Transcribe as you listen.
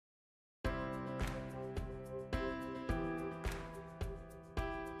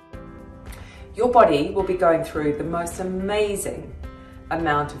Your body will be going through the most amazing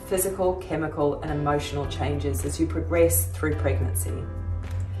amount of physical, chemical and emotional changes as you progress through pregnancy.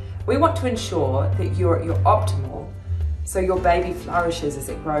 We want to ensure that you're at your optimal so your baby flourishes as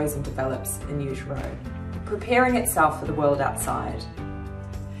it grows and develops in utero, preparing itself for the world outside.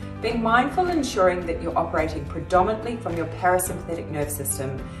 Being mindful and ensuring that you're operating predominantly from your parasympathetic nervous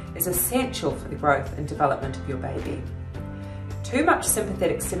system is essential for the growth and development of your baby. Too much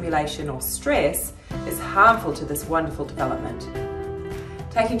sympathetic stimulation or stress is harmful to this wonderful development.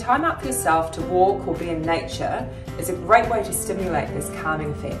 Taking time out for yourself to walk or be in nature is a great way to stimulate this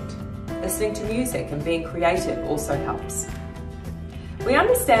calming effect. Listening to music and being creative also helps. We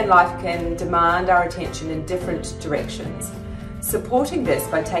understand life can demand our attention in different directions. Supporting this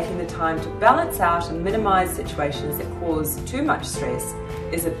by taking the time to balance out and minimize situations that cause too much stress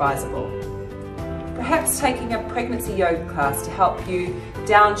is advisable. Perhaps taking a pregnancy yoga class to help you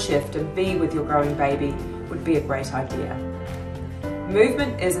downshift and be with your growing baby would be a great idea.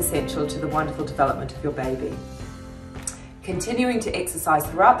 Movement is essential to the wonderful development of your baby. Continuing to exercise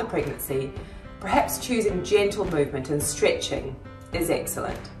throughout the pregnancy, perhaps choosing gentle movement and stretching is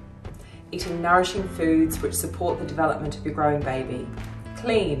excellent. Eating nourishing foods which support the development of your growing baby.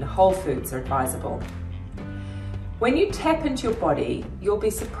 Clean, whole foods are advisable. When you tap into your body, you'll be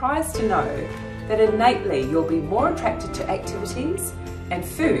surprised to know that innately you'll be more attracted to activities and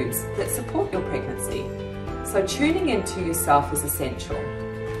foods that support your pregnancy. So tuning into yourself is essential.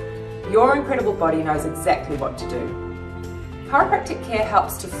 Your incredible body knows exactly what to do. Chiropractic care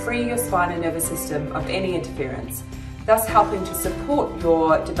helps to free your spine and nervous system of any interference, thus helping to support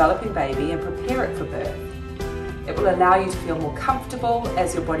your developing baby and prepare it for birth. It will allow you to feel more comfortable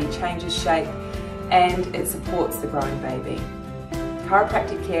as your body changes shape, and it supports the growing baby.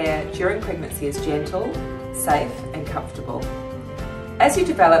 Chiropractic care during pregnancy is gentle, safe and comfortable. As you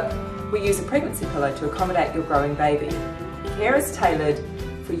develop, we use a pregnancy pillow to accommodate your growing baby. Care is tailored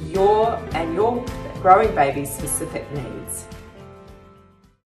for your and your growing baby's specific needs.